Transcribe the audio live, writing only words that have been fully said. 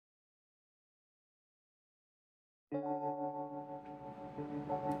Feels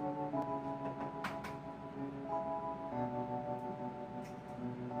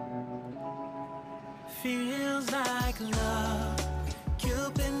like love.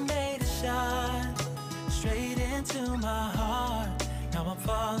 Cupid made a shot straight into my heart. Now I'm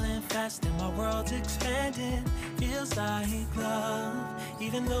falling fast and my world's expanding. Feels like love.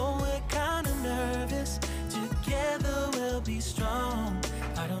 Even though we're kinda nervous, together we'll be strong.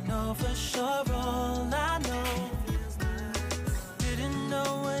 I don't know for sure, all I know. Didn't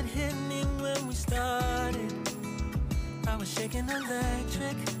know what hit me when we started. I was shaking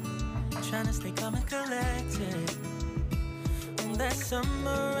electric, trying to stay calm and collected. On that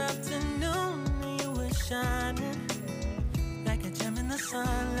summer afternoon, you were shining like a gem in the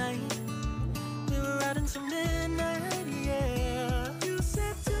sunlight. We were out until midnight, yeah. You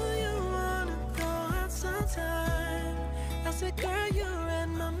said, do you wanna go out sometime? I said, girl, you read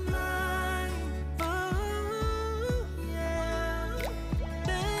my mind. Oh, yeah.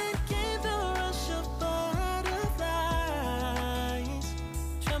 Then came the rush of butterflies,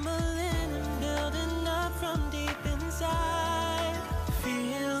 trembling and building up from deep inside.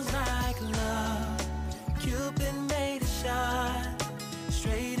 Feels like love. Cupid made a shot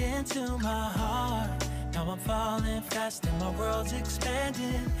straight into my heart. Now I'm falling fast and my world's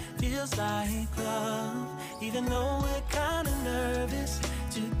expanding. Feels like love. Even though we're kinda nervous,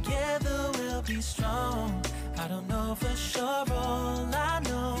 together we'll be strong. I don't know for sure, all I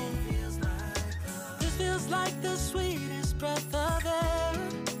know. This feels like the sweetest breath of air.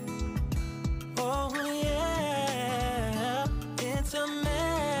 Oh yeah, it's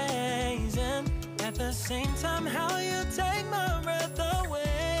amazing. At the same time, how you take my breath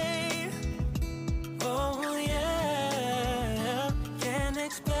away. Oh yeah, can't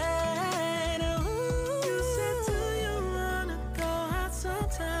explain. Ooh. You said, do you wanna go out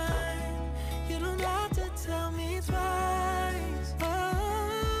sometime? You don't have to tell me twice.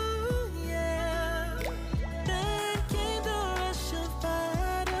 Oh yeah. Then came the rush of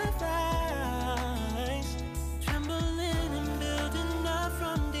butterflies, trembling and building up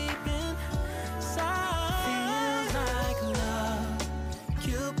from deep inside. Feels like love.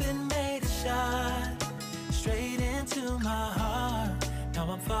 Cupid made a shot straight into my heart. Now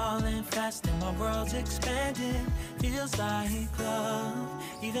I'm falling fast and my world's expanding. Feels like love.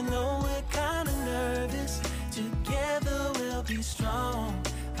 Even though we're kinda nervous, together we'll be strong.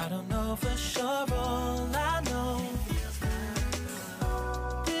 I don't know for sure, all I know.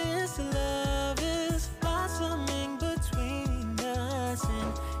 This love is blossoming between us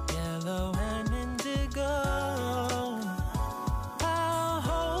in yellow and indigo. I'll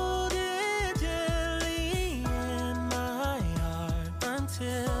hold it gently in my heart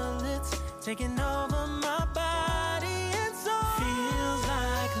until it's taking over my body and soul. Feels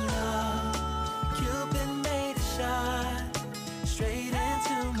like love. Cupid made a shot straight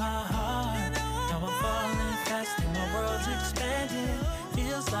into my heart. Now I'm falling fast and my world's expanding.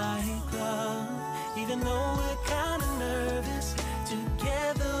 Feels like love. Even though we're kinda nervous,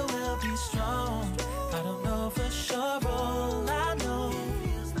 together we'll be strong. I don't know for sure, all I know.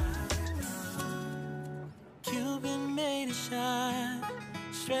 Cupid made a shot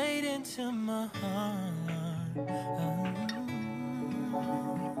straight into my heart.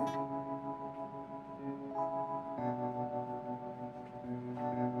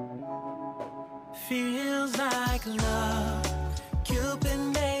 Feels like love. Cupid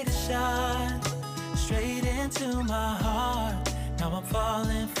made a shot straight into my heart. Now I'm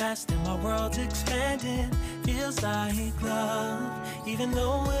falling fast and my world's expanding. Feels like love. Even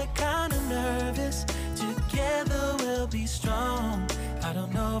though we're kinda nervous, together we'll be strong. I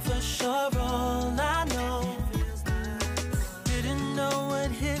don't know for sure, all I know. Didn't know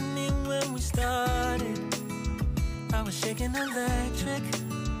what hit me when we started. I was shaking electric,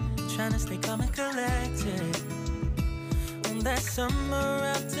 trying to stay calm and collected. On that summer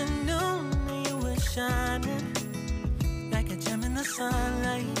afternoon, you were shining like a gem in the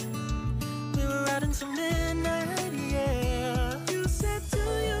sunlight. We were out until midnight, yeah. You said, do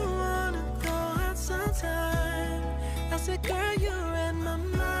you wanna go out sometime? I said, girl, you read my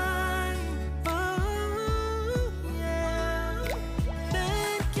mind. Oh yeah.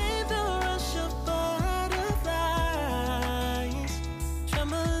 Then came the rush of butterflies,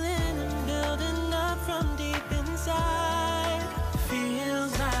 trembling and building up from deep inside.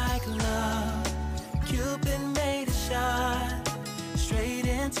 Feels like love. Cupid made a shot straight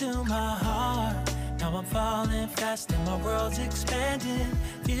into my heart. Now I'm falling fast and my world's expanding.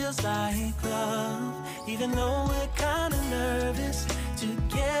 Feels like love. Even though we're kinda nervous,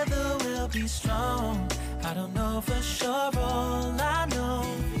 together we'll be strong. I don't know for sure, all I know.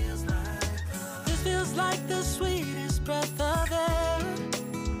 This feels like the sweet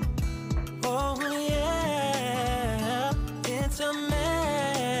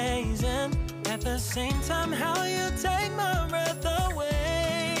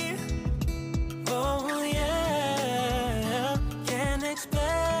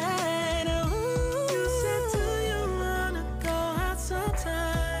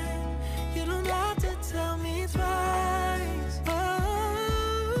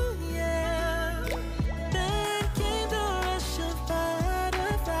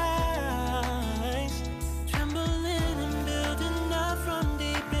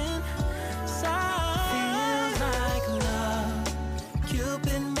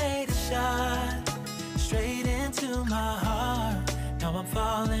shot straight into my heart. Now I'm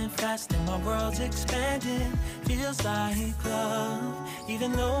falling fast and my world's expanding. Feels like love,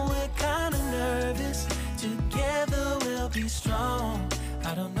 even though we're kinda nervous. Together we'll be strong.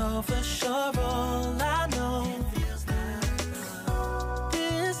 I don't know for sure, all I know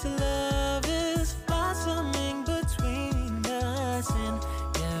this love is blossoming between us in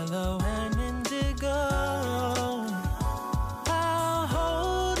yellow and indigo. I'll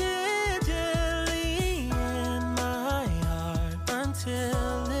hold it dearly in my heart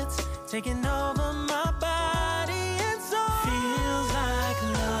until it's taking over my body and soul. Feels like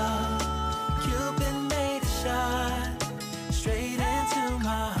love, Cupid made a shot straight into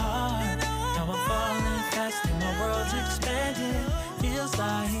my heart. Now I'm falling fast and my world's expanding. Feels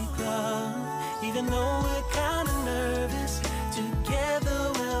like love, even though we're kinda nervous. Together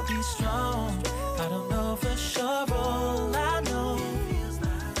we'll be strong. I don't know for sure, all I know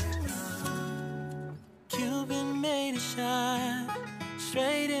Cupid made a shot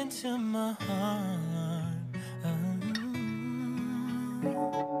straight into my heart.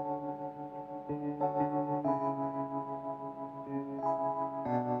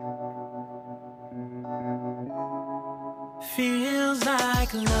 Feels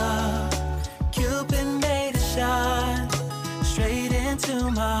like love, Cupid made a shot straight into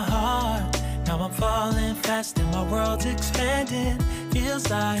my heart. Now I'm falling fast and my world's expanding. Feels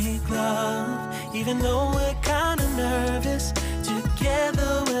like love, even though we're kinda nervous.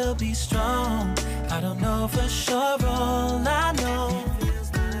 Together we'll be strong. I don't know for sure, all I know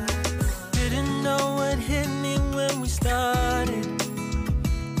didn't know what hit me when we started.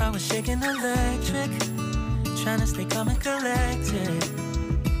 I was shaking electric, trying to stay calm and collected.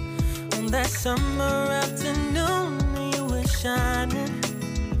 On that summer afternoon, you were shining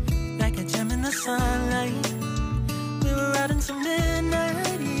like a gem in the sunlight. We were out until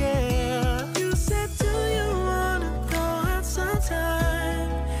midnight, yeah. You said, do you wanna go out sometime?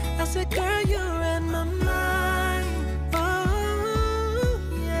 I said, girl, you read my mind. Oh,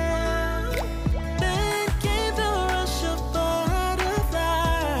 yeah. Then came the rush of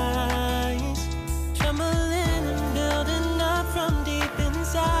butterflies, trembling and building up from deep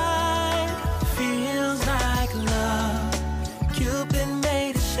inside. Feels like love, Cupid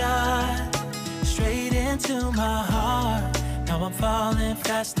made a shot straight into my heart. Now I'm falling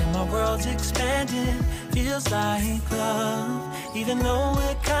fast and my world's expanding. Feels like love, even though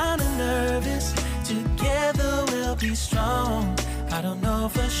we're kinda nervous. Together we'll be strong. I don't know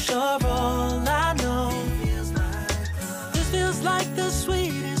for sure, all I know this feels like the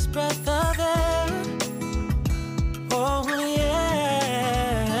sweetest breath of air. Oh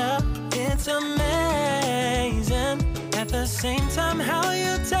yeah, it's amazing. At the same time, how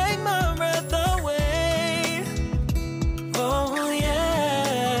you take my breath away. Oh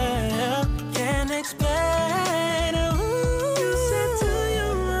yeah, can't explain. Ooh. You said, do you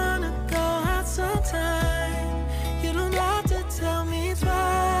wanna go out sometime? You don't have to tell me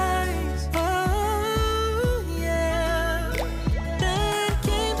twice. Oh yeah. Then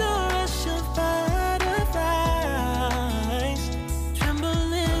came the rush of butterflies,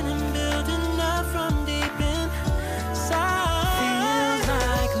 trembling and building up from deep inside. Feels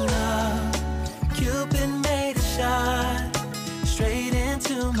like love, Cupid made a shot straight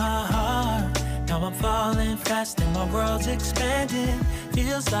into my heart. Now I'm falling fast and my world's expanding.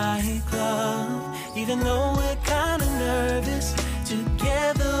 Feels like love, even though we're kinda nervous.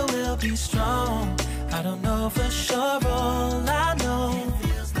 Together we'll be strong. I don't know for sure, all I know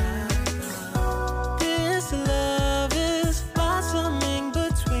this love is blossoming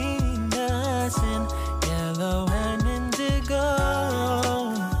between us in yellow and indigo.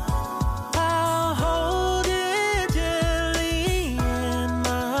 I'll hold it dearly in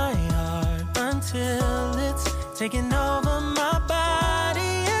my heart until it's taking over my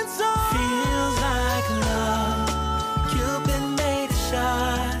body and soul. Feels like love, Cupid made a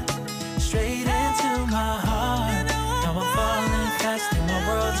shot straight into my heart. Now I'm falling fast and my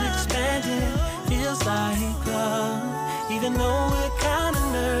world's expanding. Feels like love, even though we're kinda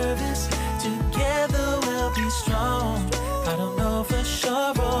nervous. Together we'll be strong. I don't know for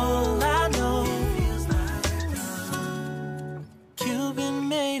sure, all I know Cupid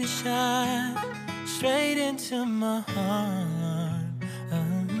made a shot straight into my heart.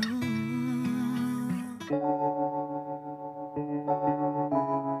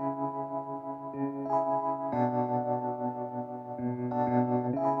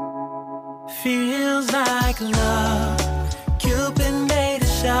 Feels like love, Cupid made a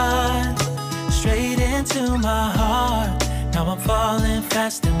shot straight into my heart. Now I'm falling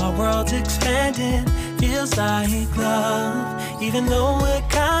fast and my world's expanding. Feels like love, even though we're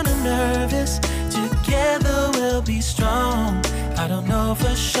kinda nervous. Together we'll be strong. I don't know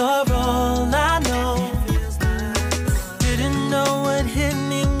for sure, all I know. Didn't know what hit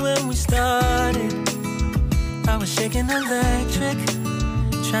me when we started. I was shaking electric,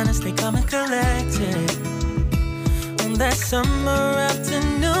 trying to stay calm and collected. On that summer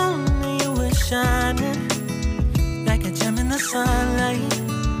afternoon, you were shining like a gem in the sunlight.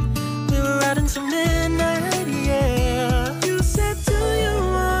 We were out until midnight, yeah. You said, do you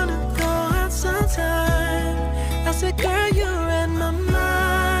wanna go out sometime? I said, girl, you read my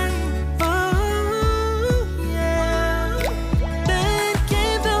mind. Oh, yeah. Then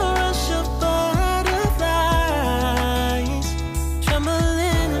came the rush of butterflies,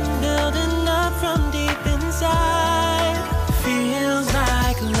 trembling and building up from deep inside. Feels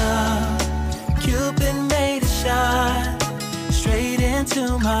like love. Cupid made a shot straight into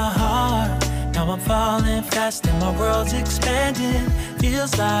my heart. Now I'm falling fast and my world's expanding.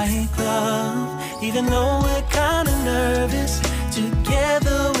 Feels like love, even though we're kinda nervous.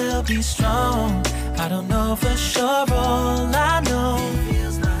 Together we'll be strong. I don't know for sure, all I know.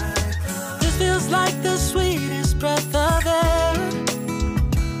 This feels like the sweetest breath of air.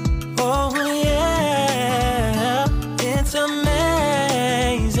 Oh yeah, it's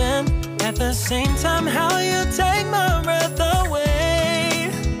amazing. At the same time, how you take my breath away.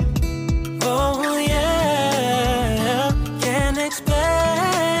 Oh yeah, can't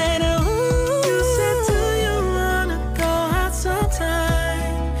explain. Ooh. You said, do you wanna go out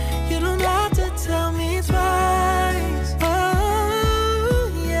sometime? You don't have to tell me twice. Oh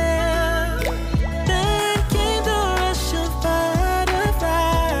yeah. Then came the rush of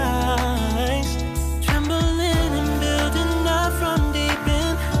butterflies, trembling and building up from deep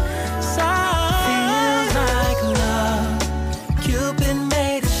inside. Feels like love. Cupid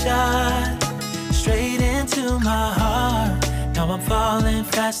made a shot straight into my heart. Now I'm falling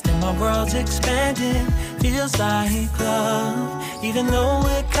fast and my world's expanding. Feels like love, even though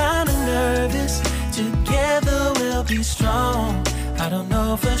we're kinda nervous. Together we'll be strong. I don't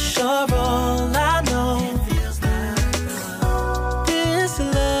know for sure, all I know. This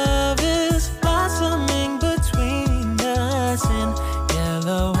love is blossoming between us in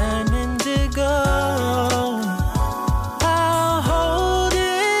yellow and indigo. I'll hold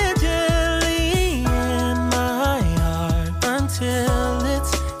it gently in my heart until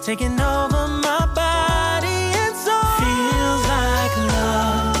it's taking over my body.